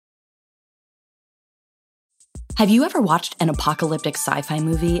Have you ever watched an apocalyptic sci-fi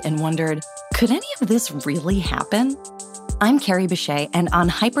movie and wondered, could any of this really happen? I'm Carrie Bechet, and on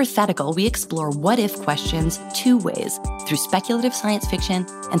Hypothetical, we explore what-if questions two ways, through speculative science fiction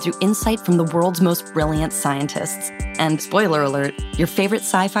and through insight from the world's most brilliant scientists. And spoiler alert, your favorite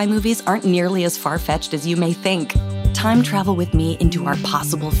sci-fi movies aren't nearly as far-fetched as you may think. Time travel with me into our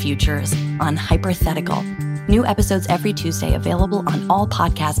possible futures on Hypothetical. New episodes every Tuesday, available on all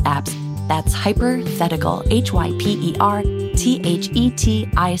podcast apps. That's Hypothetical, Hyperthetical.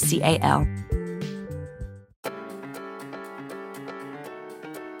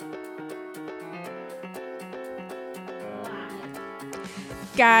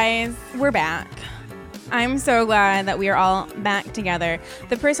 Guys, we're back. I'm so glad that we are all back together.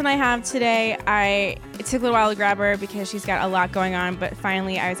 The person I have today, it took a little while to grab her because she's got a lot going on, but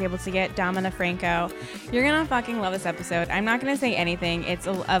finally I was able to get Domina Franco. You're gonna fucking love this episode. I'm not gonna say anything. It's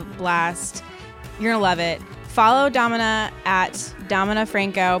a blast. You're gonna love it. Follow Domina at Domina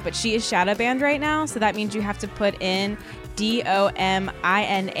Franco, but she is shadow banned right now, so that means you have to put in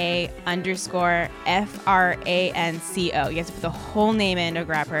DOMINA_FRANCO. You have to put the whole name in to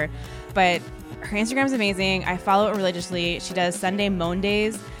grab her. But her Instagram is amazing. I follow it religiously. She does Sunday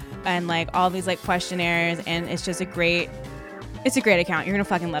Mondays and like all these like questionnaires, and it's just a great account. You're gonna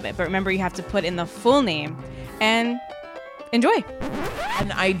fucking love it. But remember, you have to put in the full name and enjoy.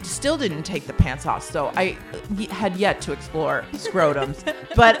 And I still didn't take the pants off, so I had yet to explore scrotums.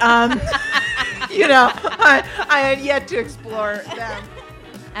 But I had yet to explore them.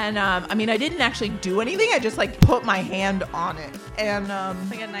 And I mean, I didn't actually do anything. I just like put my hand on it, and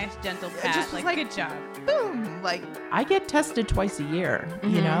it's like a nice gentle pat. just like like good job. Boom! Like I get tested twice a year,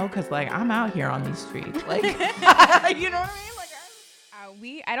 you know, because like I'm out here on these streets, like you know what I mean? Like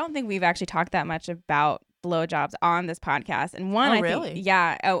I don't think we've actually talked that much about blowjobs on this podcast. And one,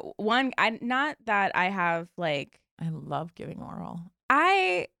 not that I have like. I love giving oral.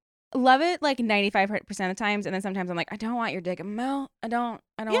 I love it like 95% of the times, and then sometimes I'm like, I don't want your dick. No, I don't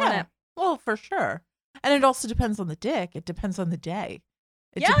want it. Well, for sure. And it also depends on the dick. It depends on the day.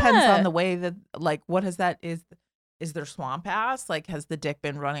 It depends on the way that, like, what is that? Is there swamp ass? Like, has the dick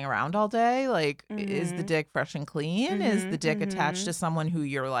been running around all day? Like, is the dick fresh and clean? Is the dick attached to someone who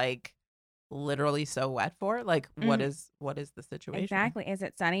you're like literally so wet for? Like, what is the situation? Exactly. Is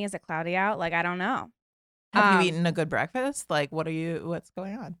it sunny? Is it cloudy out? Like, I don't know. Have you eaten a good breakfast? Like, what's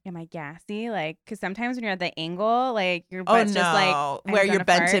going on? Am I gassy? Like, because sometimes when you're at the angle, like, your butt's just like, where you're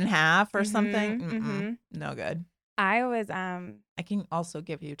bent fart in half or something? No good. I was, I can also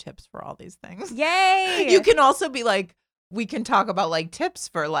give you tips for all these things. Yay! You can also be like, we can talk about like tips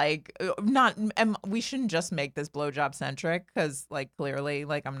for like, we shouldn't just make this blowjob centric because like clearly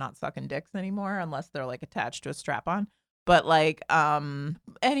like I'm not sucking dicks anymore unless they're like attached to a strap on. But like,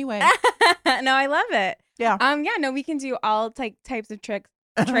 anyway. No, I love it. Yeah. We can do all types of tricks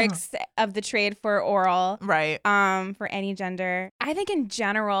of the trade for oral. Right. For any gender. I think in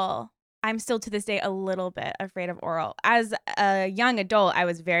general, I'm still to this day a little bit afraid of oral. As a young adult, I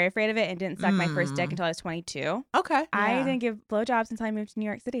was very afraid of it and didn't suck my first dick until I was 22. Okay. Yeah. I didn't give blowjobs until I moved to New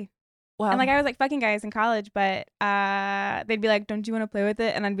York City. Well, and like I was like fucking guys in college, but they'd be like, "Don't you want to play with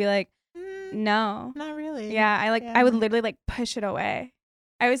it?" And I'd be like, "No, not really." Yeah, I would literally like push it away.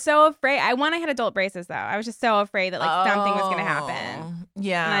 I was so afraid. I had adult braces though. I was just so afraid that like something was gonna happen.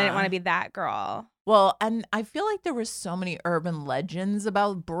 Yeah, and I didn't want to be that girl. Well, and I feel like there were so many urban legends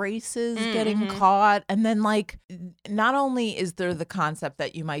about braces getting caught. And then like, not only is there the concept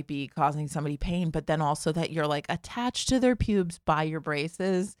that you might be causing somebody pain, but then also that you're like attached to their pubes by your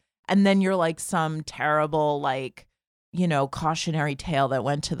braces. And then you're like some terrible, like, you know, cautionary tale that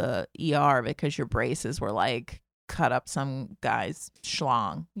went to the ER because your braces were like cut up some guy's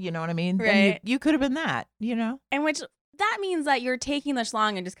schlong. You know what I mean? Right. You could have been that, you know? And which... that means that you're taking the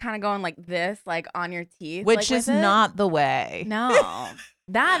schlong and just kind of going like this, like on your teeth. Which is not the way. No.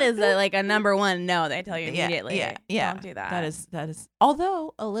 That is a number one no. They tell you immediately. Yeah. Don't do that. That is,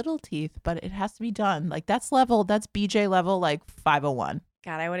 although a little teeth, but it has to be done. Like that's BJ level, like 501.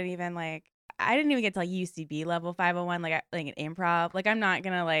 God, I didn't even get to like UCB level 501, like an improv. Like I'm not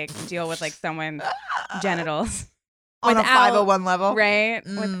going to like deal with like someone's genitals. On a 501 level. Right?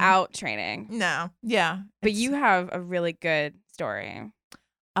 Without training. No. Yeah. But you have a really good story.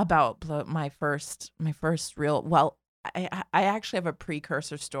 About my first real, well, I actually have a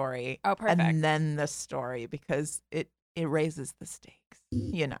precursor story. Oh, perfect. And then the story because it raises the stakes,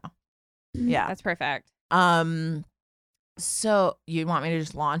 you know. Yeah. That's perfect. So you want me to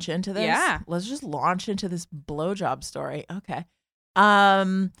just launch into this? Yeah. Let's just launch into this blowjob story. Okay.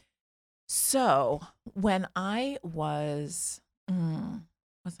 So when I was I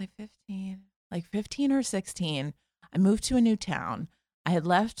 15? like 15 or 16. I moved to a new town.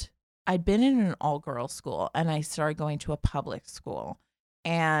 I'd been in an all-girls school, and I started going to a public school.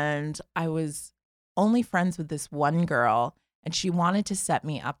 And I was only friends with this one girl, and she wanted to set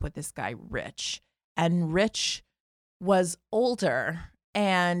me up with this guy, Rich. And Rich was older,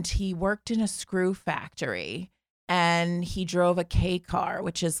 and he worked in a screw factory, and he drove a K car,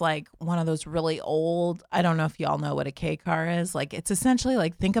 which is like one of those really old, I don't know if y'all know what a K car is. Like, it's essentially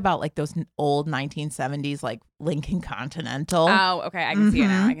like, think about like those old 1970s, like Lincoln Continental. Oh, okay. I can see it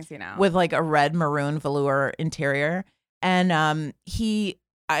now. I can see it now. With like a red maroon velour interior. And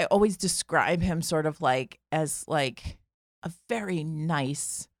I always describe him sort of like as like a very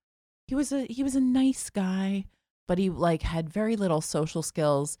nice, he was a nice guy, but he like had very little social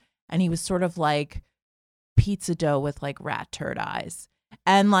skills, and he was sort of like pizza dough with like rat turd eyes.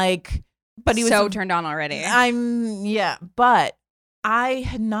 And like, but he was so turned on already. But I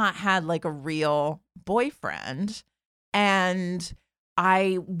had not had like a real boyfriend, and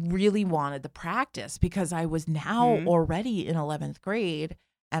I really wanted the practice because I was now already in 11th grade,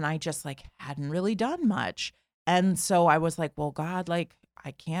 and I just like hadn't really done much. And so I was like, well, God, like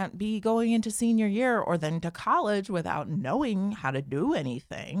I can't be going into senior year or then to college without knowing how to do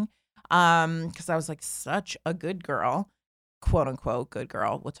anything. Because I was like such a good girl, quote unquote good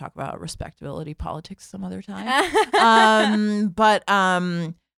girl. We'll talk about respectability politics some other time.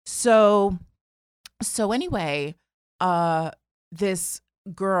 So anyway, this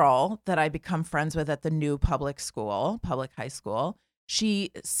girl that I become friends with at the new public high school,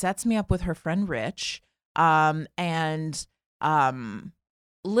 she sets me up with her friend Rich.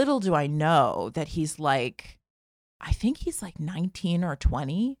 Little do I know that he's like, I think he's like 19 or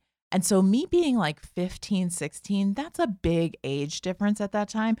 20. And so me being like 15, 16, that's a big age difference at that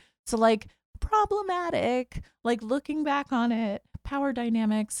time. So like problematic, like looking back on it, power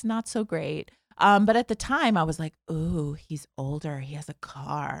dynamics, not so great. But at the time I was like, ooh, he's older. He has a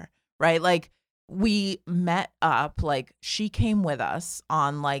car, right? Like we met up, like she came with us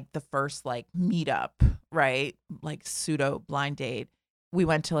on like the first like meetup, right? Like pseudo blind date. We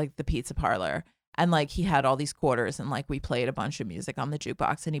went to like the pizza parlor, and like he had all these quarters, and like we played a bunch of music on the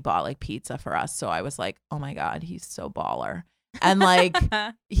jukebox, and he bought like pizza for us. So I was like, oh my God, he's so baller. And like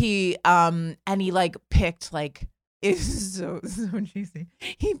he like picked like, it's so cheesy.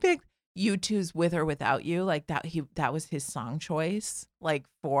 He picked U2's With or Without You, like that was his song choice, like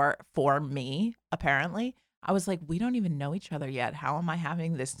for me. Apparently I was like, we don't even know each other yet, how am I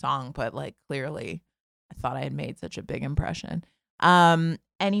having this song? But like clearly I thought I had made such a big impression.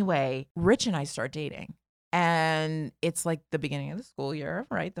 Anyway, Rich and I start dating, and it's like the beginning of the school year,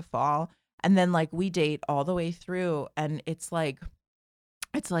 right? The fall. And then like we date all the way through, and it's like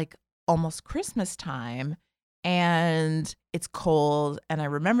almost Christmas time, and it's cold. And I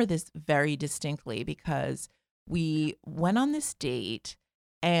remember this very distinctly because we went on this date,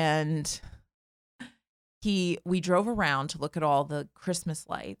 and we drove around to look at all the Christmas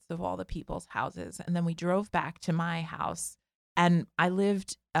lights of all the people's houses. And then we drove back to my house, and I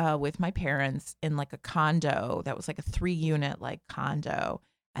lived with my parents in like a condo that was like a 3-unit like condo.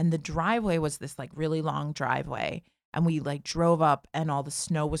 And the driveway was this like really long driveway. And we like drove up, and all the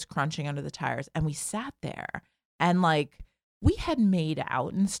snow was crunching under the tires. And we sat there, and like we had made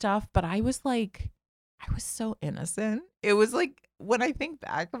out and stuff, but I was so innocent. It was like, when I think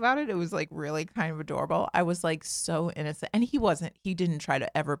back about it, it was like really kind of adorable. I was like so innocent. And he didn't try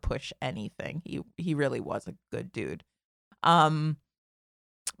to ever push anything. He really was a good dude.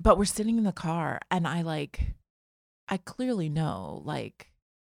 But we're sitting in the car, and I clearly know like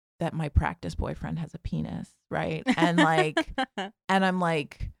that my practice boyfriend has a penis, right? And like, and I'm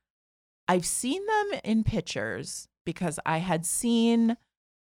like, I've seen them in pictures because I had seen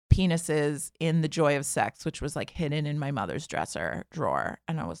penises in The Joy of Sex, which was like hidden in my mother's dresser drawer.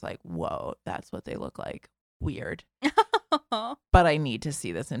 And I was like, whoa, that's what they look like. Weird. But I need to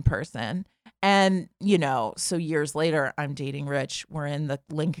see this in person. And, so years later, I'm dating Rich. We're in the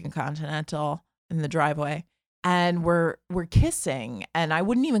Lincoln Continental in the driveway, and we're kissing. And I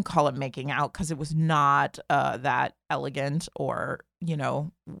wouldn't even call it making out because it was not that elegant or,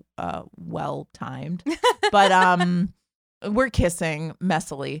 well timed. But we're kissing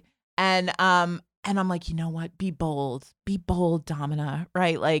messily. And I'm like, you know what? Be bold, Domina,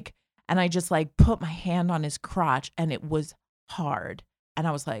 right? Like, and I just like put my hand on his crotch, and it was hard. And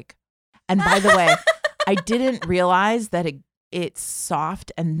I was like, and by the way, I didn't realize that it's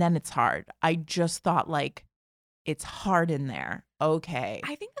soft and then it's hard. I just thought like it's hard in there. Okay.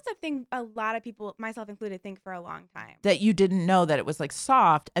 I think that's a thing a lot of people, myself included, think for a long time. That you didn't know that it was like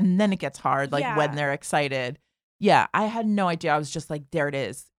soft and then it gets hard, like when they're excited. Yeah, I had no idea. I was just like, there it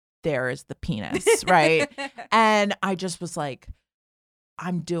is. there is the penis, right? And I just was like,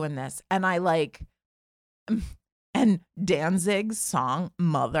 I'm doing this. And I like, and Danzig's song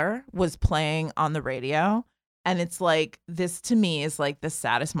Mother was playing on the radio. And it's like, this to me is like the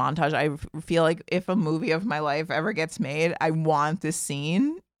saddest montage. I feel like if a movie of my life ever gets made, I want this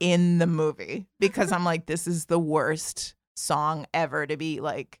scene in the movie because I'm like, this is the worst song ever to be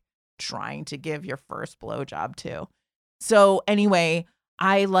like trying to give your first blowjob to. So anyway,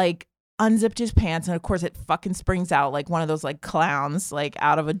 I like unzipped his pants, and of course it fucking springs out like one of those like clowns like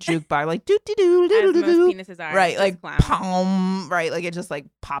out of a jukebox, like doo doo doo doo doo doo, penises are, right, like clowns. palm, right, like it just like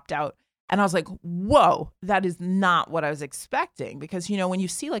popped out. And I was like, whoa, that is not what I was expecting. Because, you know, when you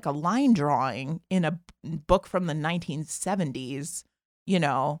see like a line drawing in a book from the 1970s, you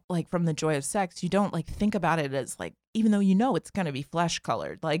know, like from The Joy of Sex, you don't like think about it as like, even though you know it's going to be flesh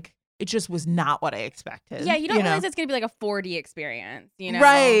colored, like it just was not what I expected. Yeah, you don't realize it's going to be like a 4D experience, you know?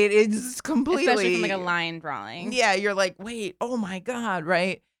 Right. It's completely. Especially from like a line drawing. Yeah, you're like, wait, oh my God,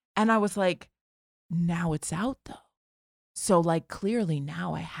 right? And I was like, now it's out though. So like clearly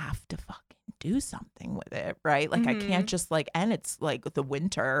now I have to fucking do something with it, right? Like I can't just like, and it's like the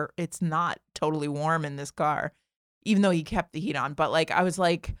winter, it's not totally warm in this car, even though he kept the heat on. But like I was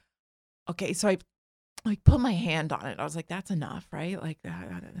like, okay, so I like put my hand on it. I was like, that's enough, right? Like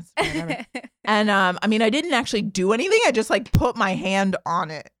that's whatever. And I mean, I didn't actually do anything. I just like put my hand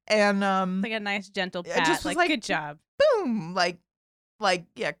on it, and like a nice gentle pat. just was like good job. Boom, like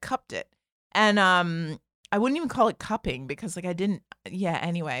yeah, cupped it, and I wouldn't even call it cupping because like I didn't. Yeah.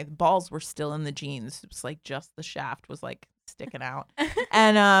 Anyway, the balls were still in the jeans. It was like just the shaft was like sticking out,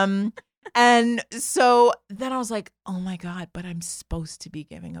 and so then I was like, oh my God, but I'm supposed to be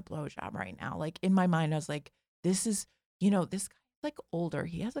giving a blowjob right now. Like in my mind, I was like, this is, you know, this guy's like older.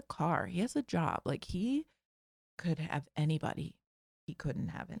 He has a car. He has a job. Like he could have anybody. He couldn't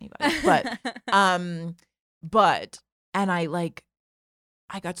have anybody. But and I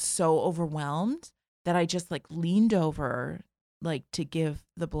got so overwhelmed that I just like leaned over like to give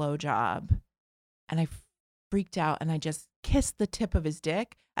the blowjob, and I freaked out and I just kissed the tip of his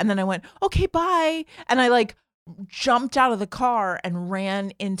dick, and then I went, okay, bye, and I like jumped out of the car and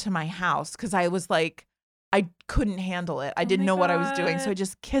ran into my house because I was like, I couldn't handle it. I didn't know what I was doing, so I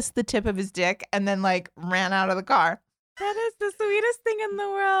just kissed the tip of his dick and then like ran out of the car. That is the sweetest thing in the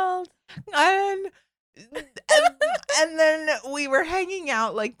world. And then we were hanging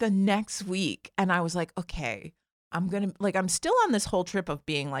out like the next week, and I was like, okay, I'm still on this whole trip of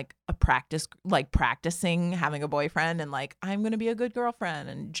being like practicing having a boyfriend, and like I'm gonna be a good girlfriend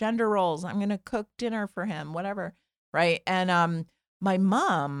and gender roles. I'm gonna cook dinner for him, whatever, right? And my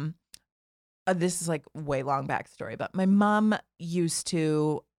mom, this is like way long backstory, but my mom used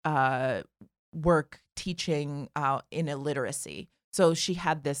to work teaching in illiteracy, so she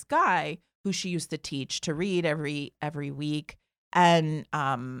had this guy who she used to teach to read every week. And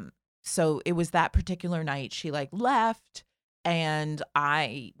so it was that particular night she like left, and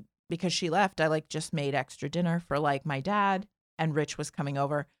because she left, I like just made extra dinner for like my dad, and Rich was coming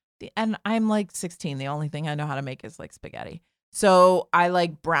over. And I'm like 16. The only thing I know how to make is like spaghetti. So I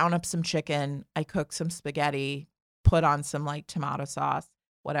like brown up some chicken. I cook some spaghetti, put on some like tomato sauce,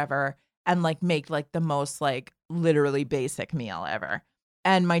 whatever, and like make like the most like literally basic meal ever.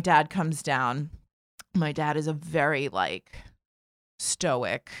 And my dad comes down. My dad is a very like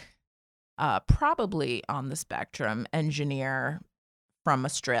stoic, probably on the spectrum engineer from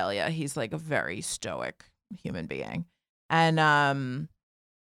Australia. He's like a very stoic human being. And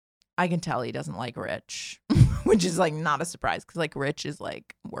I can tell he doesn't like Rich, which is like not a surprise because like Rich is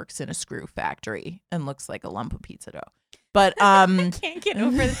like works in a screw factory and looks like a lump of pizza dough. But I can't get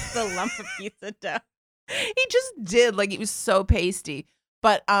over the lump of pizza dough. He just did, like, he was so pasty.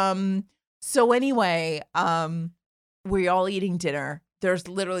 But so anyway, we're all eating dinner. There's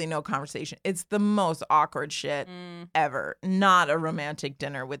literally no conversation. It's the most awkward shit ever. Not a romantic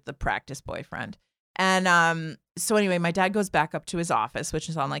dinner with the practice boyfriend. And so anyway, my dad goes back up to his office, which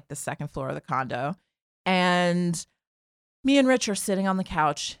is on like the second floor of the condo. And me and Rich are sitting on the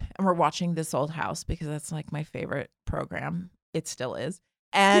couch and we're watching This Old House because that's like my favorite program. It still is.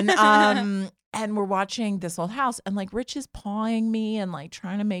 And and we're watching This Old House, and like Rich is pawing me and like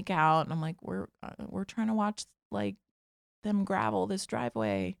trying to make out, and I'm like, we're trying to watch like them gravel this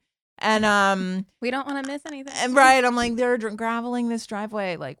driveway, and we don't want to miss anything. And right, I'm like, they're graveling this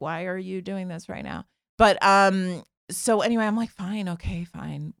driveway. Like, why are you doing this right now? But so anyway, I'm like, fine, okay,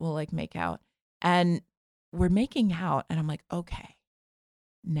 fine, we'll like make out, and we're making out, and I'm like, okay,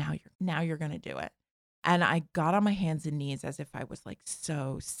 now you're gonna do it. And I got on my hands and knees as if I was like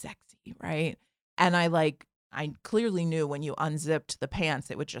so sexy, right? And I like I clearly knew when you unzipped the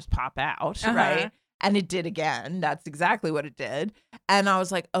pants, it would just pop out, right? And it did again. That's exactly what it did. And I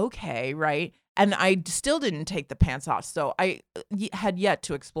was like, okay, right? And I still didn't take the pants off. So I had yet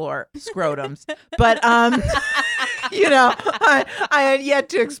to explore scrotums. But, I had yet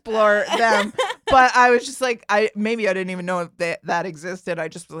to explore them. But I was just like, maybe I didn't even know if that existed. I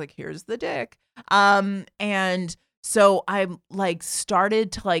just was like, here's the dick. And so I like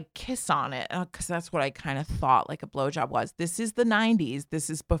started to like kiss on it because that's what I kind of thought like a blowjob was. This is the 90s. This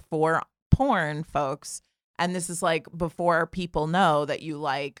is before porn, folks. And this is like before people know that you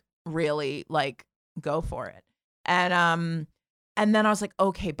like really like go for it. And then I was like,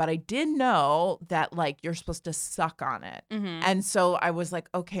 okay, but I did know that like you're supposed to suck on it. And so I was like,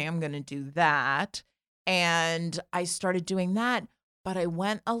 okay, I'm going to do that. And I started doing that, but I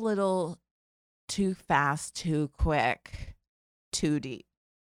went a little too fast, too quick, too deep,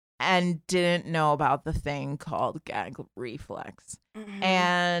 and didn't know about the thing called gag reflex.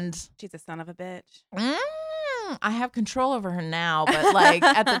 And she's a son of a bitch. I have control over her now, but like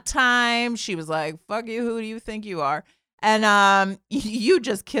at the time she was like, fuck you, who do you think you are? And you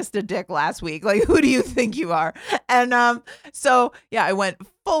just kissed a dick last week. Like, who do you think you are? And so yeah, I went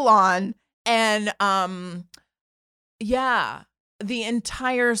full on. And yeah, the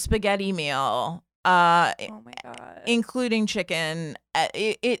entire spaghetti meal, oh my God, including chicken,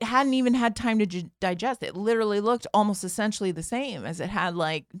 it hadn't even had time to digest. It literally looked almost essentially the same as it had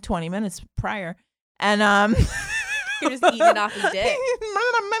like 20 minutes prior. And you're just eating off his dick.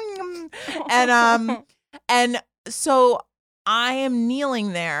 And so I am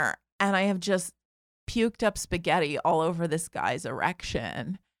kneeling there and I have just puked up spaghetti all over this guy's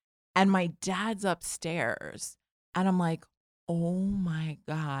erection. And my dad's upstairs. And I'm like, oh my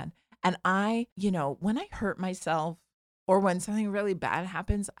God. And I, when I hurt myself or when something really bad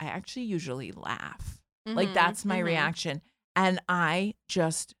happens, I actually usually laugh. Like that's my reaction. And I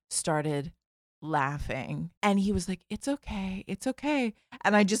just started laughing. And he was like, it's okay. It's okay.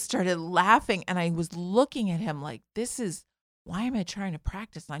 And I just started laughing. And I was looking at him like, why am I trying to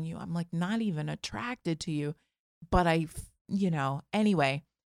practice on you? I'm like not even attracted to you. But anyway.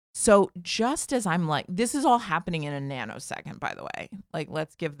 So just as I'm like, this is all happening in a nanosecond, by the way. Like,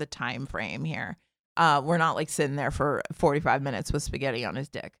 let's give the time frame here. We're not like sitting there for 45 minutes with spaghetti on his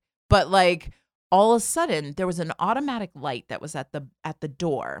dick. But like all of a sudden there was an automatic light that was at the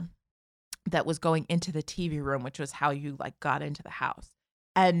door that was going into the TV room, which was how you like got into the house.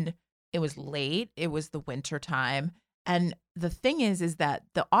 And it was late. It was the winter time. And the thing is that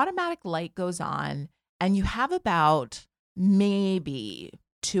the automatic light goes on and you have about maybe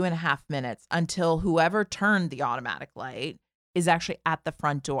 2.5 minutes until whoever turned the automatic light is actually at the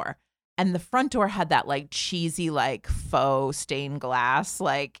front door. And the front door had that like cheesy, like faux stained glass,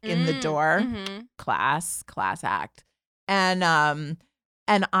 like in the door. Class act. And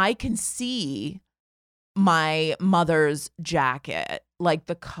I can see my mother's jacket, like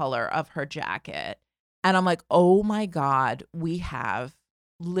the color of her jacket. And I'm like, oh my God, we have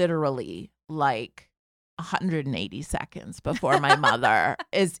literally like 180 seconds before my mother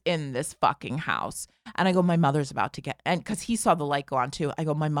is in this fucking house. And I go, my mother's about to get, and because he saw the light go on too, I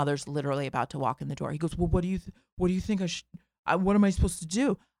go, my mother's literally about to walk in the door. He goes, well, what do you think what am I supposed to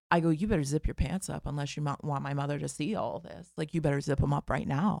do? I go, you better zip your pants up unless you want my mother to see all this. Like, you better zip them up right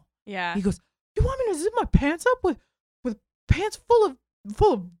now. Yeah. He goes, you want me to zip my pants up with pants full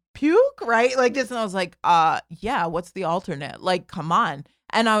of puke, right? Like this. And I was like, yeah, what's the alternate? Like, come on.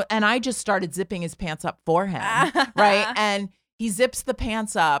 And I just started zipping his pants up for him, right? And he zips the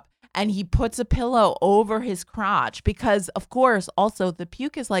pants up and he puts a pillow over his crotch because, of course, also the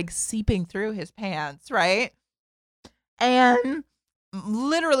puke is like seeping through his pants, right? And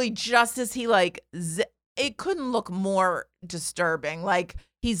literally just as he like, it couldn't look more disturbing. Like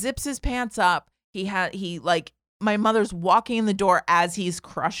he zips his pants up. My mother's walking in the door as he's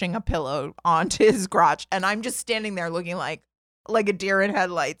crushing a pillow onto his crotch. And I'm just standing there looking like a deer in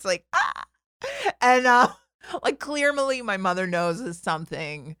headlights, like, ah! And like clearly my mother knows that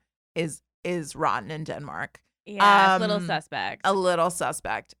something is rotten in Denmark. Yeah, a little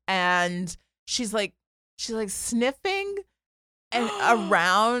suspect. And she's like sniffing and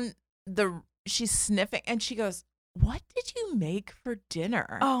around she's sniffing and she goes, what did you make for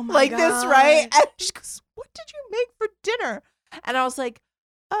dinner? Oh my God. Like this, right? And she goes, what did you make for dinner? And I was like,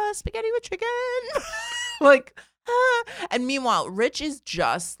 spaghetti with chicken. Like, and meanwhile, Rich is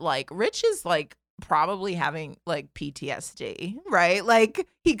probably having like PTSD, right? Like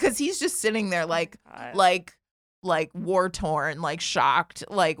because he's just sitting there like war torn, like shocked,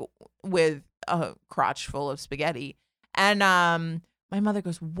 like with a crotch full of spaghetti. And my mother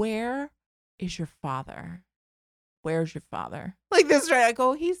goes, where is your father? where's your father? Like this, right? I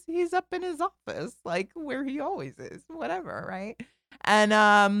go, he's up in his office, like where he always is, whatever, right? And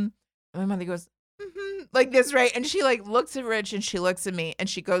my mother goes, like this, right? And she like looks at Rich and she looks at me and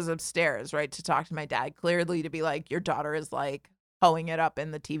she goes upstairs, right, to talk to my dad, clearly to be like, your daughter is like hoeing it up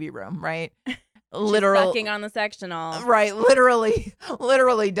in the TV room, right? Literally sucking on the sectional. Right.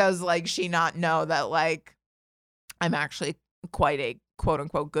 Literally does like she not know that like I'm actually quite a quote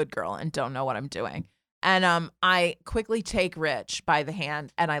unquote good girl and don't know what I'm doing. And I quickly take Rich by the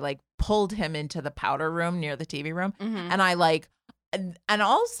hand and I like pulled him into the powder room near the TV room. And I like, and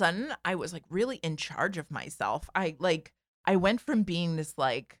all of a sudden I was like really in charge of myself. I went from being this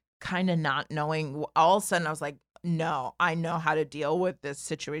like kind of not knowing, all of a sudden I was like, no, I know how to deal with this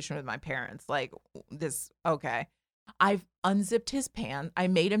situation with my parents. Like this, okay. I've unzipped his pants. I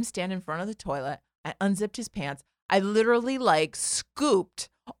made him stand in front of the toilet. I unzipped his pants. I literally like scooped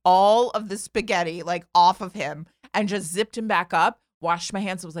all of the spaghetti like off of him and just zipped him back up, washed my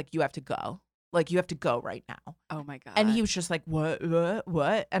hands, and was like, you have to go. Like, you have to go right now. Oh my God. And he was just like, what?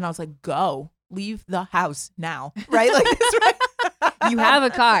 And I was like, go, leave the house now. Right? Like this, right? You have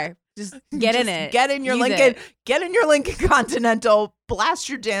a car. Just get in it. Get in your Use Lincoln. it. Get in your Lincoln Continental. Blast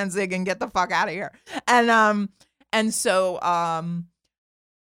your Danzig and get the fuck out of here. And so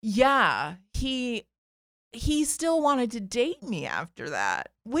yeah, he still wanted to date me after that,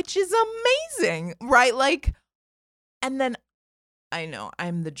 which is amazing, right? Like, and then I know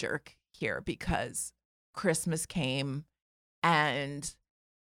I'm the jerk here because Christmas came and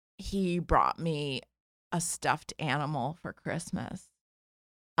he brought me a stuffed animal for Christmas.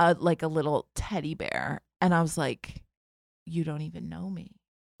 Like a little teddy bear. And I was like, you don't even know me.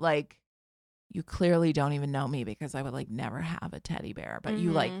 Like, you clearly don't even know me because I would like never have a teddy bear. But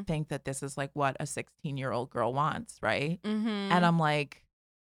you like think that this is like what a 16-year-old girl wants, right? And I'm like,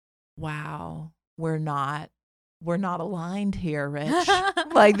 wow, we're not aligned here, Rich.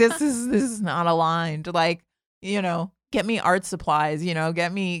 Like this is not aligned. Like, you know, get me art supplies, you know,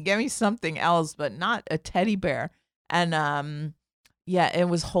 get me something else, but not a teddy bear. And yeah, it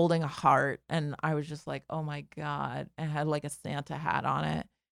was holding a heart, and I was just like, oh my God. It had like a Santa hat on it.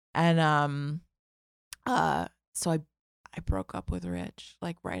 And so I broke up with Rich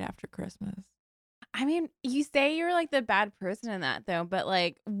like right after Christmas. I mean, you say you're like the bad person in that though, but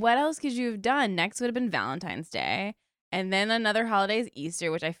like what else could you have done? Next would have been Valentine's Day. And then another holiday is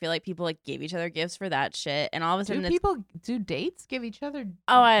Easter, which I feel like people like give each other gifts for that shit. And all of a sudden, do dates give each other?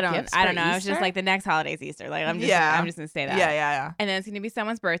 Oh, I don't know. Easter? It's just like the next holiday is Easter. Like I'm just gonna say that. Yeah. And then it's gonna be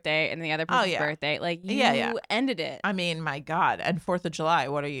someone's birthday and the other person's birthday. Like you ended it. I mean, my God. And 4th of July,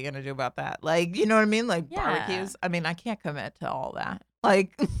 what are you gonna do about that? Like, you know what I mean? Like barbecues. I mean, I can't commit to all that.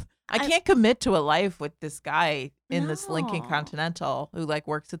 Like, I can't commit to a life with this guy in this Lincoln Continental who like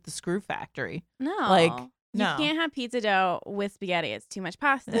works at the screw factory. No, like. You No. can't have pizza dough with spaghetti. It's too much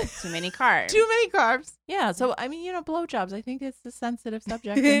pasta. It's too many carbs. Too many carbs. Yeah. So, I mean, you know, blowjobs, I think it's a sensitive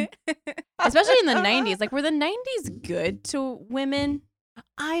subject. Especially in the 90s. Like, were the 90s good to women?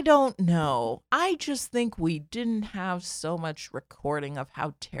 I don't know. I just think we didn't have so much recording of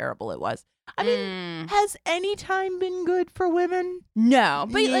how terrible it was. I mean, has any time been good for women? No.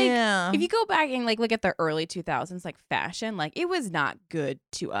 But, like, if you go back and, like, look at the early 2000s, like, fashion, like, it was not good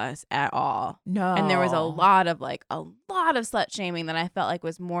to us at all. No. And there was a lot of slut shaming that I felt like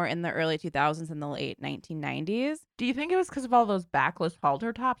was more in the early 2000s than the late 1990s. Do you think it was because of all those backless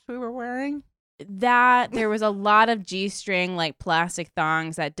halter tops we were wearing? That there was a lot of G-string like plastic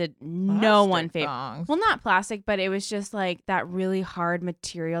thongs that did no one favor. Well, not plastic, but it was just like that really hard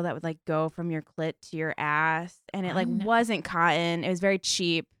material that would like go from your clit to your ass, and it like wasn't cotton. It was very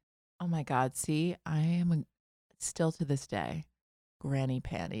cheap. Oh my God! See, I am still to this day, granny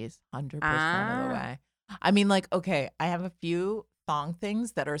panties, 100% of the way. I mean, like, okay, I have a few thong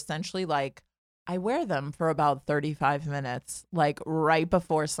things that are essentially like. I wear them for about 35 minutes, like right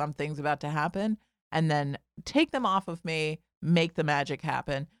before something's about to happen, and then take them off of me, make the magic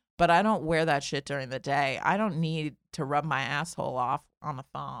happen. But I don't wear that shit during the day. I don't need to rub my asshole off on a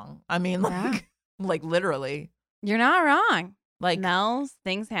thong. I mean, like literally. You're not wrong. Like Nels,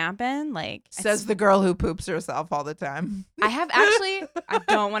 things happen. Like says the girl who poops herself all the time. I have actually. I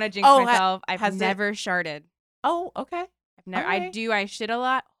don't want to jinx myself. I've never sharted. Oh, okay. I've never. Okay. I do. I shit a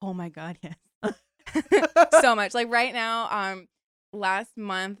lot. Oh my God, yes. So much. Like right now, last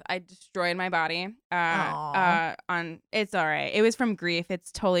month I destroyed my body. It's all right. It was from grief. It's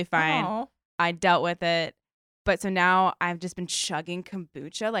totally fine. Aww. I dealt with it. But so now I've just been chugging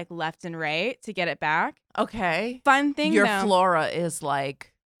kombucha like left and right to get it back. Okay. Fun thing Your though, flora is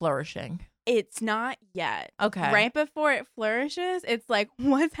like flourishing. It's not yet. Okay. Right before it flourishes, it's like,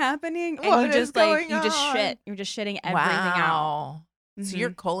 what's happening? And What you is just like going you just on? shit. You're just shitting everything out. Wow. So your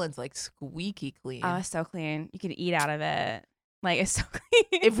Mhm. colon's like squeaky clean. Oh, it's so clean. You can eat out of it. Like, it's so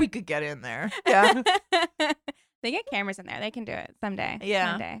clean. If we could get in there. Yeah. They get cameras in there. They can do it someday.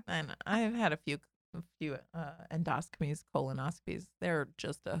 Yeah. Someday. And I've had a few endoscopies, colonoscopies. They're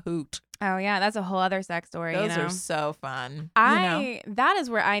just a hoot. Oh yeah, that's a whole other sex story. Those you know? are so fun. That is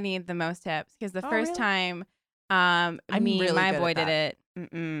where I need the most tips because the first really? time, I'm really my good boy at did that.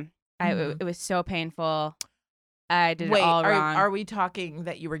 it. Mhm. It was so painful. I did Wait, it all wrong. are we talking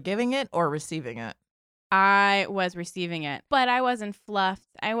that you were giving it or receiving it? I was receiving it, but I wasn't fluffed.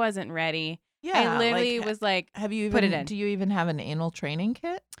 I wasn't ready. I literally was like, have you even, put it in. Do you even have an anal training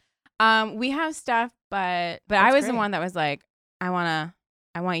kit? we have stuff, but I That's was the great. one that was like, I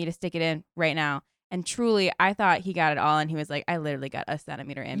want you to stick it in right now. And truly, I thought he got it all, and he was like, I literally got a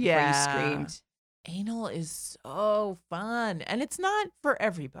centimeter in before you screamed. Anal is so fun, and it's not for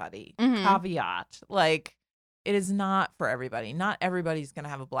everybody. Mhm. Caveat, like it is not for everybody. Not everybody's gonna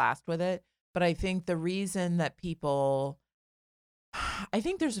have a blast with it, but I think the reason that people, I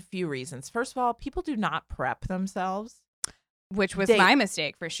think there's a few reasons. First of all, people do not prep themselves. Which was They- my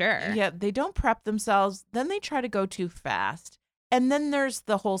mistake for sure. Yeah, they don't prep themselves. Then they try to go too fast. And then there's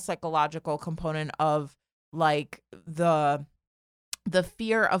the whole psychological component of like the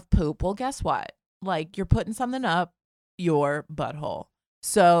fear of poop. Well, guess what? Like you're putting something up your butthole.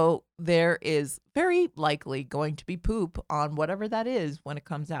 So there is very likely going to be poop on whatever that is when it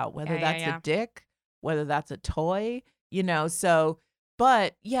comes out, whether that's a dick, whether that's a toy, so,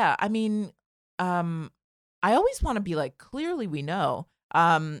 but yeah, I mean, I always want to be like, clearly we know,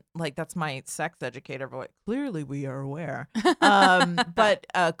 like that's my sex educator voice. Clearly we are aware. But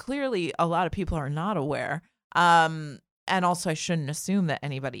clearly a lot of people are not aware. And also I shouldn't assume that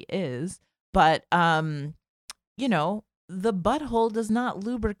anybody is, but, the butthole does not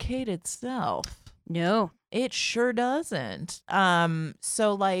lubricate itself. No. It sure doesn't.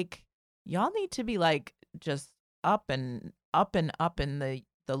 So like y'all need to be like just up and up in the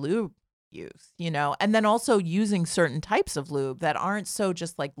lube use, and then also using certain types of lube that aren't so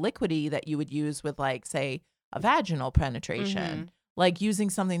just like liquidy that you would use with like, say, a vaginal penetration. Mhm. Like using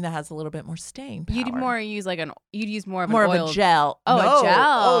something that has a little bit more staying power. You'd use more of more an of oil. a gel. Oh, No. a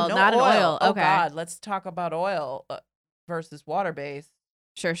gel, no not an oil. Oh Okay. God, let's talk about oil versus water based.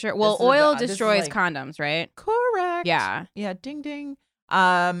 Sure. Well, This is oil this is destroys like- condoms, right? Correct. Yeah. Yeah, ding ding.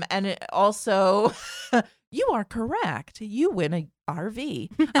 And it also you are correct. You win a RV.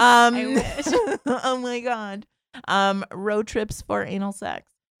 I wish. Oh my God. Road trips for anal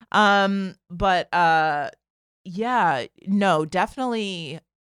sex. But yeah, no, definitely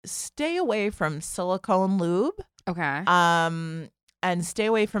stay away from silicone lube. Okay. And stay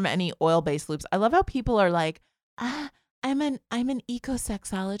away from any oil-based lubes. I love how people are like, I'm an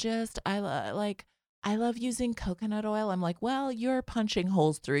eco-sexologist. I love using coconut oil. I'm like, well, you're punching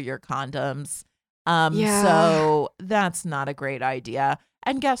holes through your condoms. Yeah. So that's not a great idea.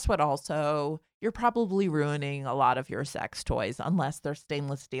 And guess what? Also, you're probably ruining a lot of your sex toys unless they're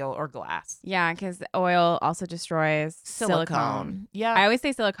stainless steel or glass. Yeah, because oil also destroys silicone. Yeah. I always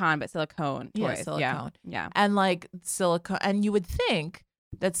say silicone, but silicone toys. Yeah, silicone. Yeah. And like silicone, and you would think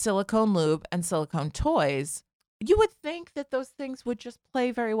that silicone lube and silicone toys, you would think that those things would just play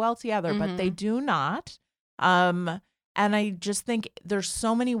very well together, but they do not. And I just think there's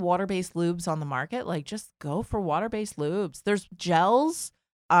so many water-based lubes on the market. Like, just go for water-based lubes. There's gels.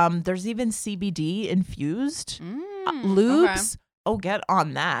 There's even CBD infused lubes. Okay. Oh, get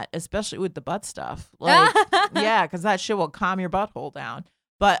on that, especially with the butt stuff. Like, yeah, because that shit will calm your butthole down.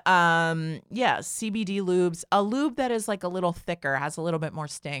 But yeah, CBD lubes, a lube that is like a little thicker, has a little bit more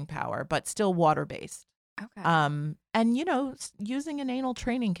staying power, but still water-based. Okay. And using an anal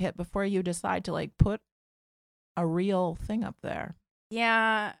training kit before you decide to like put a real thing up there.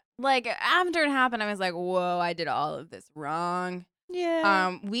 Yeah. Like after it happened, I was like, whoa, I did all of this wrong.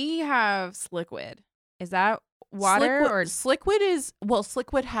 Yeah. We have Sliquid. Is that water or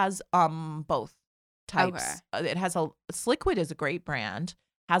Sliquid has both types. It has Sliquid is a great brand.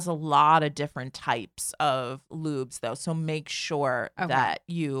 Has a lot of different types of lubes though, so make sure that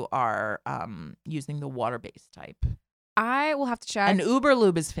you are using the water-based type. I will have to check. And Uber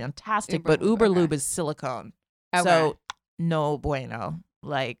Lube is fantastic, but Uber Lube is silicone. Okay. So no bueno.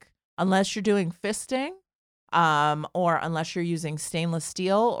 Like unless you're doing fisting, or unless you're using stainless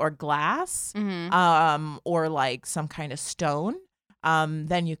steel or glass, or like some kind of stone,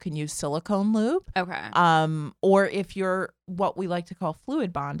 then you can use silicone lube. Okay. Or if you're what we like to call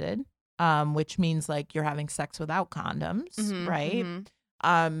fluid bonded, which means like you're having sex without condoms, right?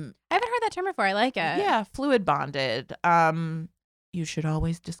 I haven't heard that that term before. I like it. Yeah, fluid bonded. You should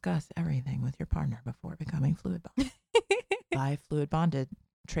always discuss everything with your partner before becoming fluid bonded. By Fluid Bonded,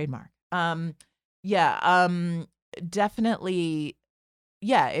 trademark. Definitely.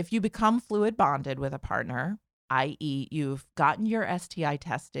 Yeah, if you become fluid bonded with a partner, i.e., you've gotten your STI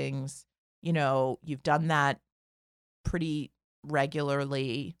testings, you've done that pretty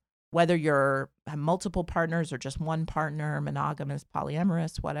regularly, whether have multiple partners or just one partner, monogamous,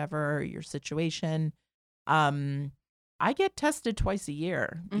 polyamorous, whatever your situation. I get tested twice a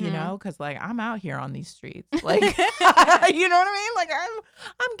year, because like I'm out here on these streets, like, you know what I mean? Like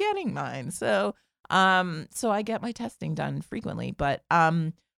I'm getting mine. So I get my testing done frequently, but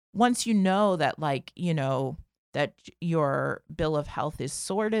once you know that, like, that your bill of health is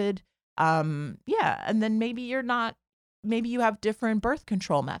sorted, and then maybe you have different birth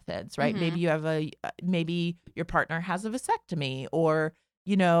control methods, right? Maybe you have maybe your partner has a vasectomy, or,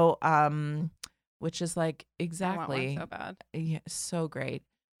 which is like exactly. I want one so bad. Yeah, so great.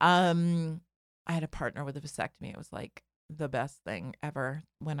 I had a partner with a vasectomy. It was like the best thing ever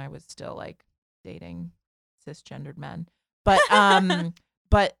when I was still like dating cisgendered men. But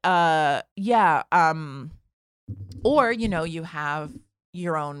or you have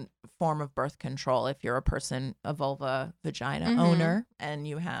your own form of birth control if you're a vulva vagina owner, and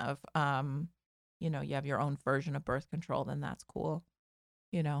you have you have your own version of birth control, then that's cool.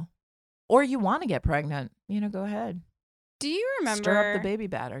 Or you want to get pregnant, go ahead. Do you remember? Stir up the baby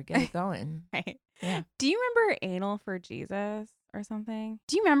batter, get it going. Right. Yeah. Do you remember Anal for Jesus or something?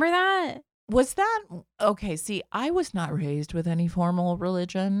 Do you remember that? Was that okay? See, I was not raised with any formal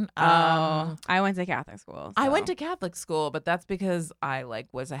religion. I went to Catholic school. So. I went to Catholic school, but that's because I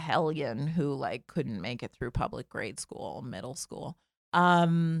was a hellion who couldn't make it through public grade school, middle school.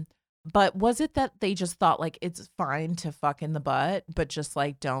 But was it that they just thought it's fine to fuck in the butt, but just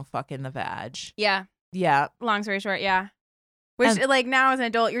don't fuck in the vag? Yeah. Yeah. Long story short, yeah. Which now as an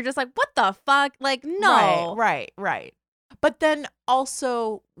adult, you're just like, what the fuck? No. Right. But then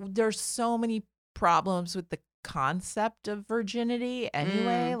also there's so many problems with the concept of virginity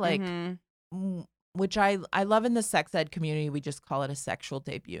anyway, which I love in the sex ed community. We just call it a sexual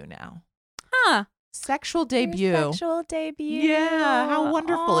debut now. Huh. Sexual debut. Sexual debut. Yeah. How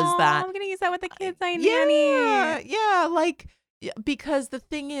wonderful is that? I'm going to use that with the kids I nanny. Yeah. Because the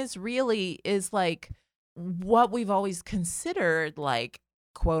thing is what we've always considered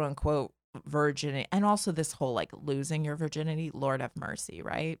quote unquote virginity, and also this whole losing your virginity, Lord have mercy,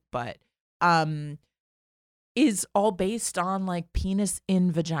 right? But is all based on penis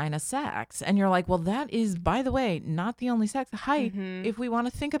in vagina sex. And you're like, well, that is, by the way, not the only sex. Hi, if we want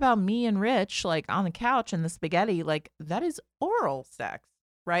to think about me and Rich on the couch and the spaghetti, that is oral sex,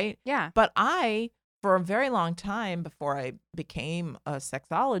 right? Yeah. But I, for a very long time before I became a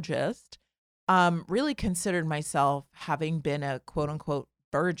sexologist, really considered myself having been a quote unquote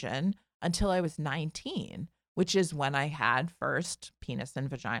virgin until I was 19, which is when I had first penis and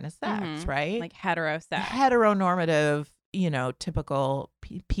vagina sex, right? Hetero sex. Heteronormative, typical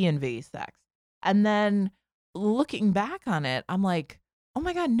P and V sex. And then looking back on it, I'm like, oh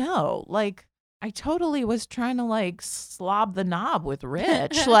my God, no. I totally was trying to slob the knob with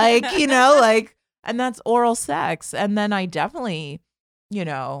Rich, and that's oral sex. And then I definitely,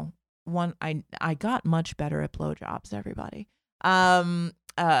 I got much better at blowjobs, everybody. And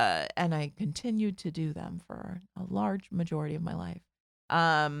I continued to do them for a large majority of my life.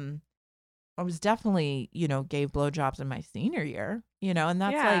 I was definitely, gave blowjobs in my senior year, and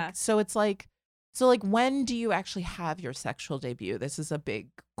that's so when do you actually have your sexual debut? This is a big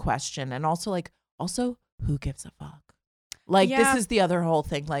question. And also who gives a fuck? This is the other whole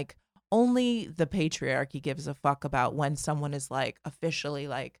thing. Only the patriarchy gives a fuck about when someone is officially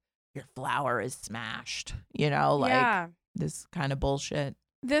your flower is smashed, this kind of bullshit.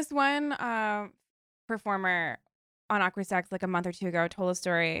 This one performer on Awkward Sex a month or two ago told a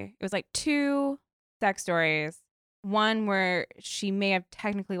story. It was 2 sex stories. One where she may have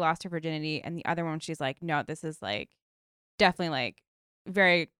technically lost her virginity, and the other one she's no, this is definitely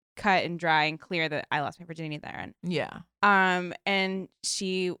very cut and dry and clear that I lost my virginity there. And yeah. And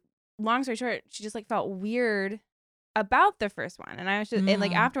she, long story short, she just felt weird about the first one. And I was just and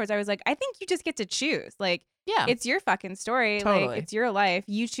afterwards I was I think you just get to choose. Yeah. It's your fucking story. Totally. It's your life.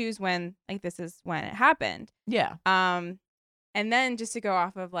 You choose when this is when it happened. Yeah. And then just to go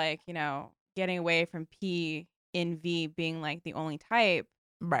off of getting away from P in V being the only type.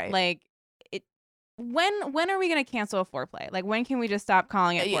 Right. when are we gonna cancel foreplay? Like, when can we just stop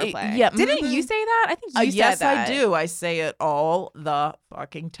calling it foreplay? Yeah, Didn't you say that? I think you said yes, that. I do. I say it all the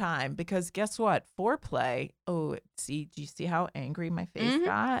fucking time because guess what? Foreplay. Oh, do you see how angry my face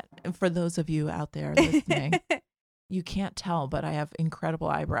got? And for those of you out there listening, you can't tell, but I have incredible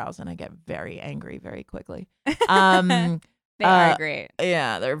eyebrows and I get very angry very quickly. They are great.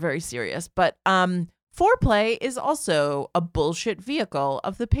 Yeah, they're very serious. But foreplay is also a bullshit vehicle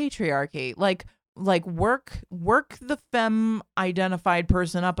of the patriarchy. Like work the femme identified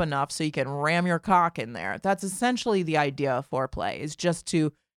person up enough so you can ram your cock in there. That's essentially the idea of foreplay, is just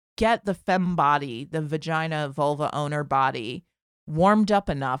to get the femme body, the vagina vulva owner body, warmed up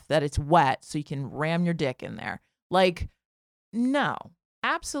enough that it's wet so you can ram your dick in there. Like, no,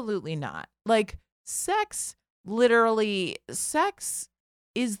 absolutely not. Like, sex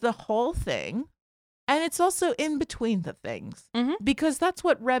is the whole thing. And it's also in between the things because that's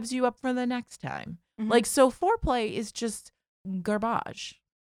what revs you up for the next time. Like, so foreplay is just garbage.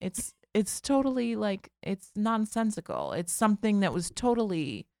 It's totally like, it's nonsensical. It's something that was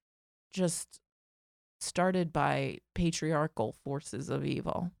totally just started by patriarchal forces of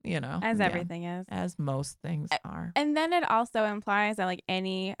evil, as everything is, as most things are. And then it also implies that like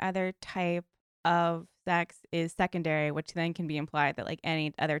any other type of sex is secondary, which then can be implied that like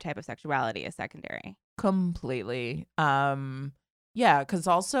any other type of sexuality is secondary. Completely. Yeah, because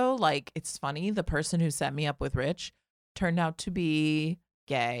also like it's funny, the person who set me up with Rich turned out to be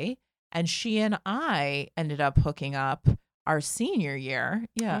gay, and she and I ended up hooking up our senior year.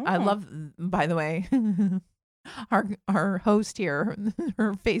 Yeah, I love, by the way, our host here,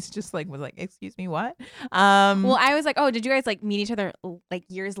 her face just like was like, excuse me, what? Well, I was like, oh, did you guys like meet each other like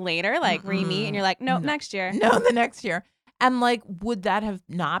years later, like re-meet? And you're like, nope, next year. No, the next year. And like, would that have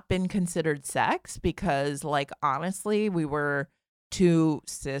not been considered sex? Because like, honestly, we were two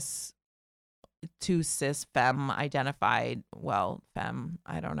cis femme identified,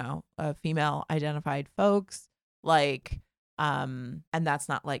 female identified folks, like, and that's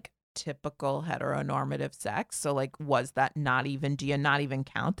not like typical heteronormative sex. So like, do you not even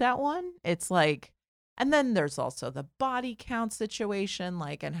count that one? It's like, and then there's also the body count situation,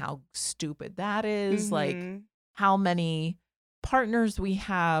 like, and how stupid that is, like how many partners we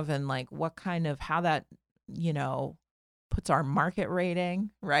have and like what kind of, how that, puts our market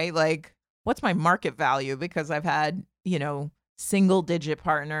rating, right? Like, what's my market value? Because I've had, single digit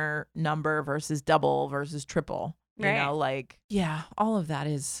partner number versus double versus triple. Like, yeah, all of that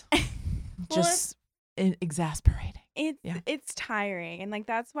is just exasperating. It's tiring. And like,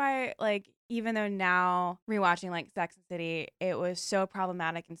 that's why, like, even though now rewatching like Sex and the City, it was so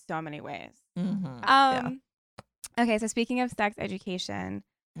problematic in so many ways. Okay, so speaking of sex education,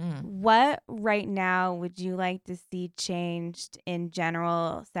 what right now would you like to see changed in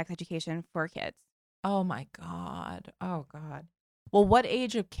general sex education for kids? Oh my God. Well, what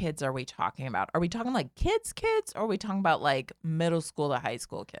age of kids are we talking about? Are we talking like kids, or are we talking about like middle school to high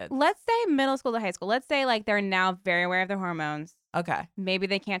school kids? Let's say middle school to high school. Let's say like they're now very aware of their hormones. Okay. Maybe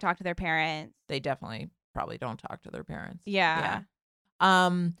they can't talk to their parents. They definitely probably don't talk to their parents. Yeah.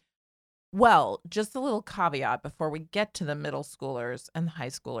 Well, just a little caveat before we get to the middle schoolers and the high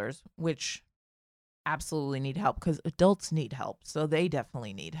schoolers, which absolutely need help because adults need help. So they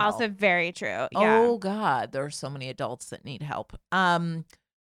definitely need help. Also very true. Yeah. Oh God, there are so many adults that need help. I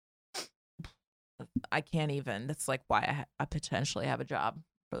can't even. That's like why I potentially have a job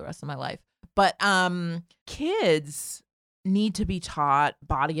for the rest of my life. But kids need to be taught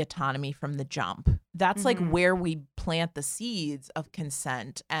body autonomy from the jump. That's like where we plant the seeds of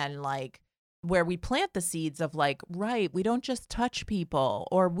consent, and like where we plant the seeds of like, right, we don't just touch people,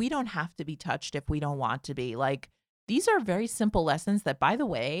 or we don't have to be touched if we don't want to be. Like, these are very simple lessons that, by the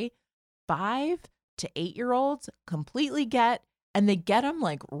way, 5 to 8-year-olds completely get, and they get them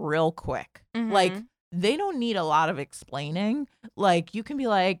like real quick. Like, they don't need a lot of explaining. Like, you can be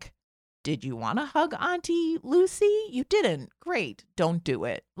like, did you want to hug Auntie Lucy? You didn't. Great. Don't do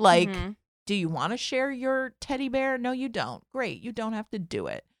it. Like, do you want to share your teddy bear? No, you don't. Great. You don't have to do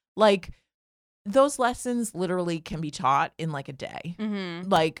it. Like, those lessons literally can be taught in like a day.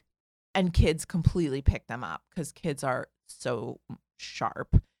 Like, and kids completely pick them up because kids are so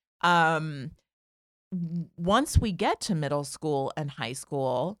sharp. Once we get to middle school and high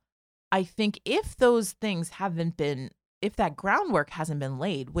school, I think if those things haven't been, if that groundwork hasn't been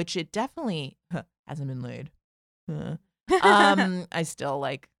laid, which it definitely hasn't been laid. I still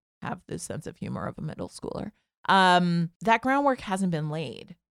like have this sense of humor of a middle schooler. That groundwork hasn't been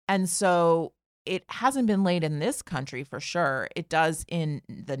laid. And so it hasn't been laid in this country for sure. It does in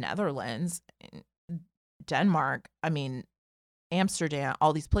the Netherlands, in Denmark, I mean, Amsterdam,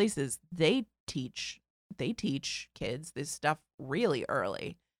 all these places, they teach kids this stuff really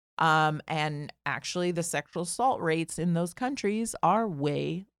early. And actually the sexual assault rates in those countries are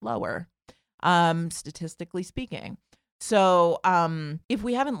way lower, statistically speaking. So if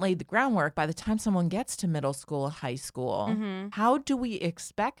we haven't laid the groundwork, by the time someone gets to middle school, high school, how do we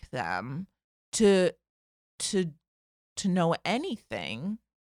expect them to know anything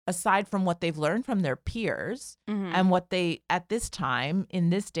aside from what they've learned from their peers and what they, at this time, in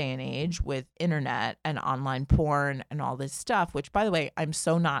this day and age with internet and online porn and all this stuff, which, by the way, I'm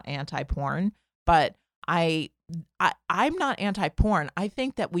so not anti-porn, but I'm not anti-porn. I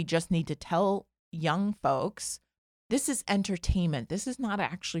think that we just need to tell young folks, this is entertainment. This is not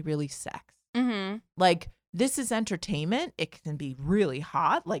actually really sex. Like, this is entertainment. It can be really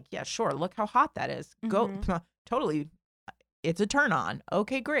hot. Like, yeah, sure. Look how hot that is. Go, totally. It's a turn on.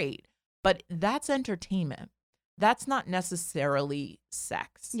 Okay, great. But that's entertainment. That's not necessarily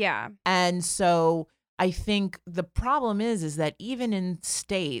sex. Yeah. And so I think the problem is that even in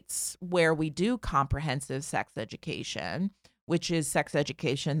states where we do comprehensive sex education, which is sex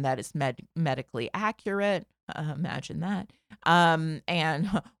education that is medically accurate, imagine that,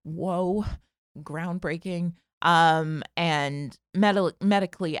 and whoa, groundbreaking, and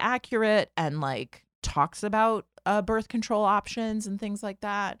medically accurate, and like talks about birth control options and things like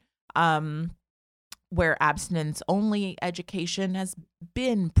that, where abstinence only education has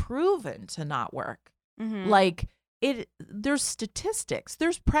been proven to not work. Like, there's statistics,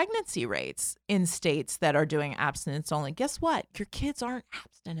 there's pregnancy rates in states that are doing abstinence only. Guess what? Your kids aren't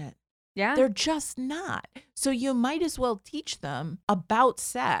abstinent. Yeah. They're just not. So you might as well teach them about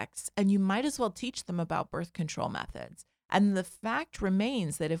sex, and you might as well teach them about birth control methods. And the fact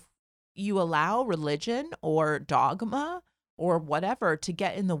remains that if you allow religion or dogma or whatever to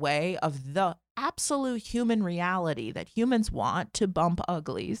get in the way of the absolute human reality that humans want to bump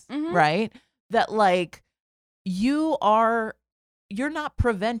uglies, right? That like you're not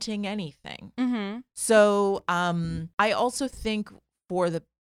preventing anything. So I also think for the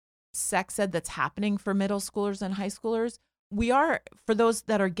sex ed that's happening for middle schoolers and high schoolers, for those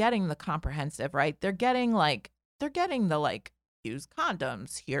that are getting the comprehensive, right? They're getting the like, use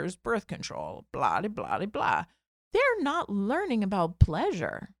condoms, here's birth control, blah, blah, blah, blah. They're not learning about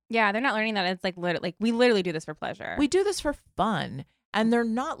pleasure. Yeah, they're not learning that it's like we literally do this for pleasure. We do this for fun. And they're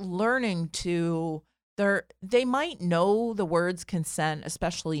not learning they might know the words consent,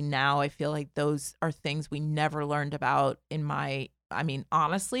 especially now. I feel like those are things we never learned about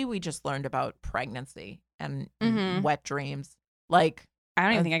honestly, we just learned about pregnancy and wet dreams. Like, I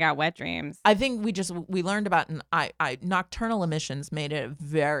don't even think I got wet dreams. I think we learned about nocturnal emissions made a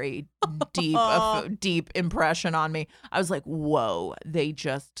very deep impression on me. I was like, whoa, they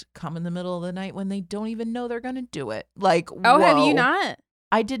just come in the middle of the night when they don't even know they're going to do it. Like, oh, whoa. Have you not?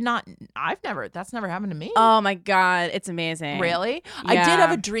 I did not. That's never happened to me. Oh my God. It's amazing. Really? Yeah. I did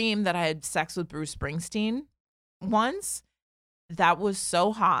have a dream that I had sex with Bruce Springsteen once. That was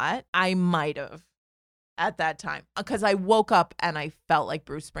so hot. I might have at that time, because I woke up and I felt like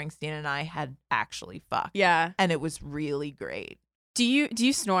Bruce Springsteen and I had actually fucked. Yeah. And it was really great. Do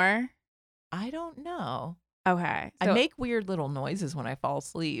you snore? I don't know. Okay. I make weird little noises when I fall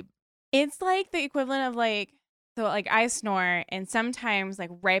asleep. It's like the equivalent of like, so like I snore, and sometimes like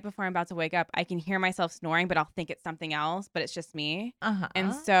right before I'm about to wake up, I can hear myself snoring, but I'll think it's something else, but it's just me.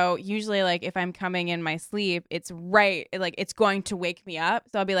 And so usually like if I'm coming in my sleep, it's going to wake me up.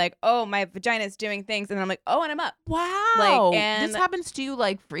 So I'll be like, oh, my vagina's doing things. And then I'm like, oh, and I'm up. Wow. Like, and this happens to you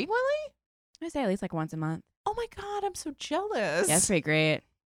like frequently? I say at least like once a month. Oh my God, I'm so jealous. Yeah, that's pretty great.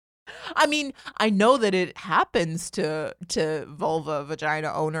 I mean, I know that it happens to vulva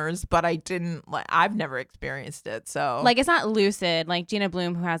vagina owners, but I've never experienced it. So like, it's not lucid. Like Gina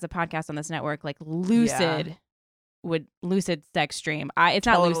Bloom, who has a podcast on this network, like lucid sex dream. It's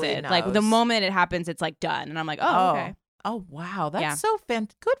not totally lucid. knows. Like the moment it happens, it's like done. And I'm like, oh, okay. Oh, wow. That's so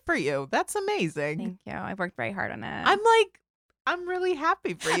good for you. That's amazing. Thank you. I've worked very hard on it. I'm really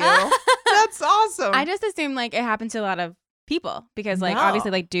happy for you. That's awesome. I just assume like it happens to a lot of people because like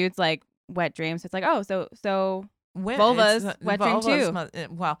obviously like dudes like wet dreams. It's like, oh, so vulvas wet dream too.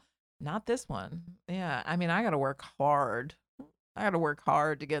 Well, not this one. Yeah. I mean, I got to work hard.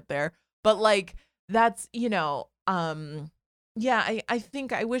 To get there. But like, that's, I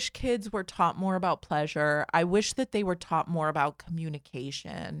think I wish kids were taught more about pleasure. I wish that they were taught more about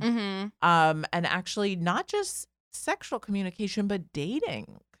communication. And actually not just sexual communication, but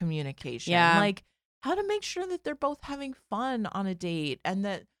dating communication. Yeah. Like how to make sure that they're both having fun on a date, and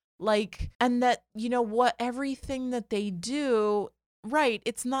that what everything that they do Right.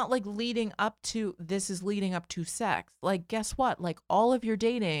 It's not like leading up to this is leading up to sex. Like, guess what? Like all of your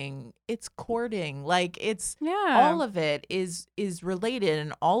dating, it's courting. Like it's all of it is related,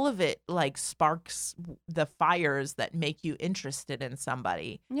 and all of it like sparks the fires that make you interested in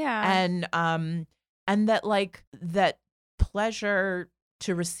somebody. Yeah. And that like that pleasure,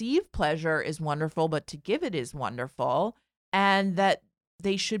 to receive pleasure is wonderful, but to give it is wonderful, and that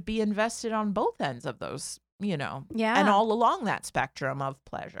they should be invested on both ends of those, and all along that spectrum of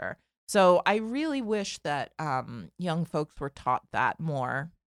pleasure. So I really wish that young folks were taught that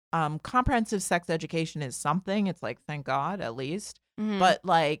more. Comprehensive sex education is something. It's like, thank God, at least. Mm-hmm. But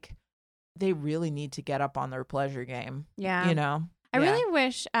like, they really need to get up on their pleasure game. Yeah. I really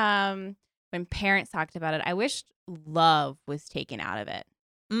wish when parents talked about it, I wish love was taken out of it.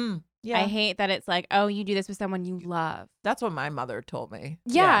 Yeah. I hate that it's like, oh, you do this with someone you love. That's what my mother told me.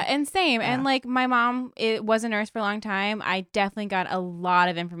 Yeah, and same. Yeah. And like my mom, it was a nurse for a long time. I definitely got a lot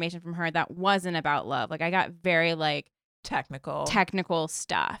of information from her that wasn't about love. Like I got very like technical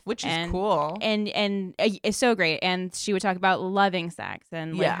stuff, which is cool. And it's so great. And she would talk about loving sex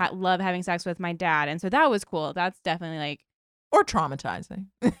and like love having sex with my dad. And so that was cool. That's definitely like, or traumatizing.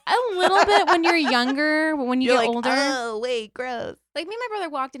 A little bit when you're younger, but when you get older. Oh, wait, gross. Like me and my brother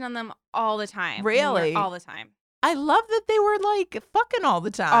walked in on them all the time. Really? All the time. I love that they were like fucking all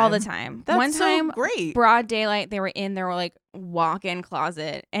the time. All the time. That's one time, so great. Broad daylight, they were in their like walk-in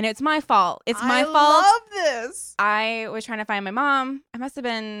closet. And it's my fault. It's my fault. I love this. I was trying to find my mom. I must have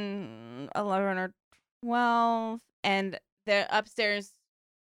been 11 or 12. And the upstairs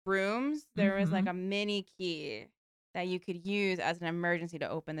rooms, there was like a mini key that you could use as an emergency to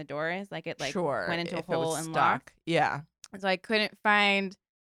open the doors. Like it like went into a hole and locked. Yeah. And so I couldn't find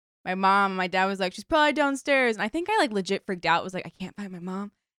my mom. My dad was like, she's probably downstairs. And I think I like legit freaked out. Was like, I can't find my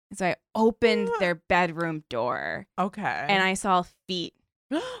mom. And so I opened their bedroom door. Okay. And I saw feet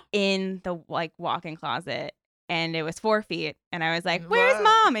in the like walk-in closet. And it was 4 feet. And I was like, where's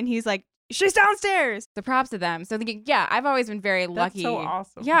mom? And he's like, she's downstairs. The props to them. So yeah, I've always been very lucky. That's so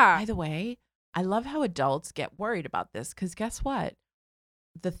awesome. Yeah. By the way, I love how adults get worried about this, because guess what?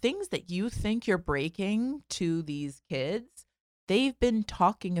 The things that you think you're breaking to these kids, they've been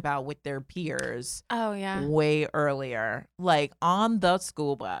talking about with their peers. Oh, yeah. Way earlier. Like on the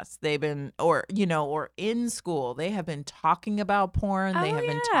school bus. They've been, or in school, they have been talking about porn. They have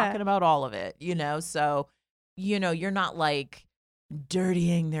been talking about all of it, So, you're not like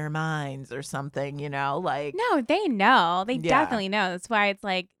dirtying their minds or something, like. No, they know. They definitely know. That's why it's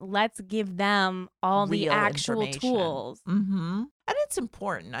like, let's give them all the actual tools. Mm-hmm. And it's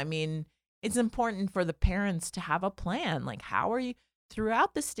important. I mean, it's important for the parents to have a plan. Like, how are you,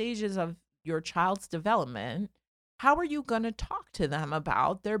 throughout the stages of your child's development, how are you going to talk to them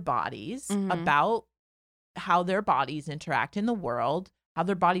about their bodies, about how their bodies interact in the world, how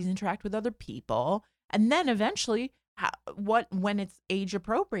their bodies interact with other people, and then eventually when it's age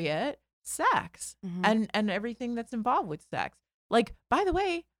appropriate, sex and everything that's involved with sex. Like, by the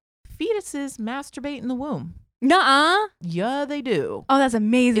way, fetuses masturbate in the womb. Nuh-uh. Yeah, they do. Oh, that's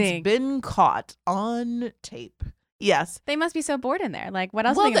amazing. It's been caught on tape. Yes. They must be so bored in there. Like, what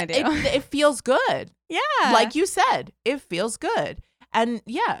else are they going to do? It feels good. Yeah. Like you said, it feels good. And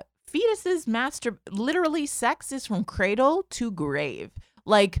yeah, fetuses literally sex is from cradle to grave.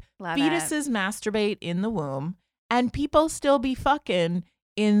 Like, fetuses masturbate in the womb. And people still be fucking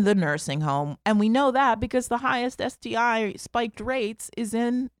in the nursing home. And we know that because the highest STI spiked rates is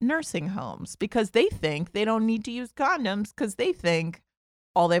in nursing homes, because they think they don't need to use condoms, because they think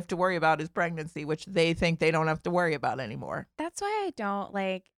all they have to worry about is pregnancy, which they think they don't have to worry about anymore. That's why I don't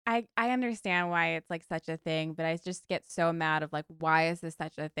like, I understand why it's like such a thing, but I just get so mad of like, why is this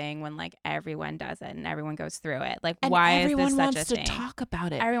such a thing when like everyone does it and everyone goes through it? Like, and why is this such a thing? Everyone wants to talk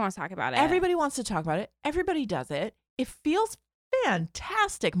about it. Everyone wants to talk about it. Everybody wants to talk about it. Everybody does it. It feels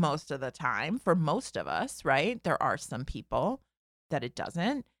fantastic most of the time for most of us, right? There are some people that it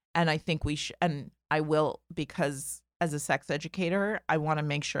doesn't. And I think we should, and I will, because as a sex educator, I want to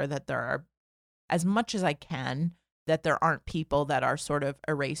make sure that there are, as much as I can, that there aren't people that are sort of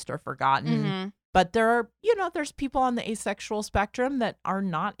erased or forgotten. But there are, there's people on the asexual spectrum that are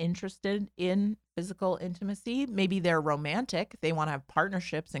not interested in physical intimacy. Maybe they're romantic. They want to have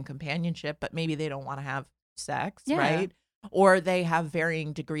partnerships and companionship, but maybe they don't want to have sex, right? Or they have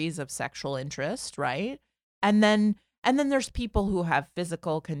varying degrees of sexual interest, right? And then there's people who have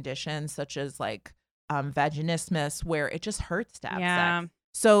physical conditions such as like vaginismus, where it just hurts to have sex.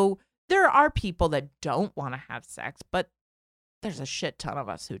 So there are people that don't want to have sex, but there's a shit ton of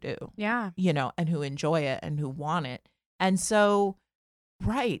us who do. Yeah. And who enjoy it and who want it. And so,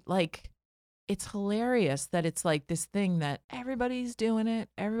 right, like, it's hilarious that it's like this thing that everybody's doing it,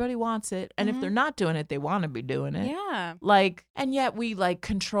 everybody wants it, and if they're not doing it, they want to be doing it. Yeah. Like, and yet we like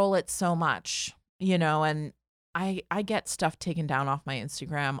control it so much, you know, and I get stuff taken down off my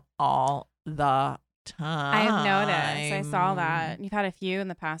Instagram all the time. I have noticed. I saw that. You've had a few in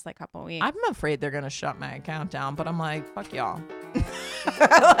the past like couple weeks. I'm afraid they're gonna shut my account down, but I'm like, fuck y'all.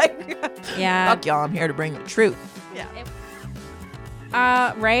 Like, yeah. fuck y'all. I'm here to bring the truth. Yeah.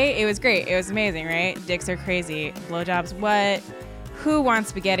 Right? It was great. It was amazing, right? Dicks are crazy. Blowjobs, what? Who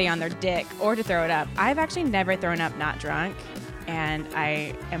wants spaghetti on their dick or to throw it up? I've actually never thrown up not drunk, and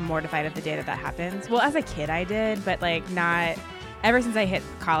I am mortified of the day that happens. Well, as a kid I did, but like not ever since I hit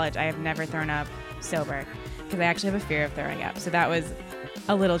college, I have never thrown up sober because I actually have a fear of throwing up. So that was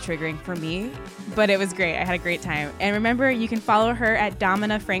a little triggering for me, but it was great. I had a great time. And remember, you can follow her at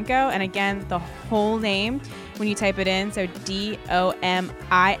Domina Franco. And again, the whole name when you type it in. So DOMINA_FRANCO.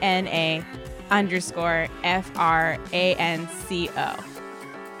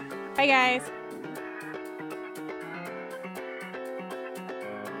 Bye, guys.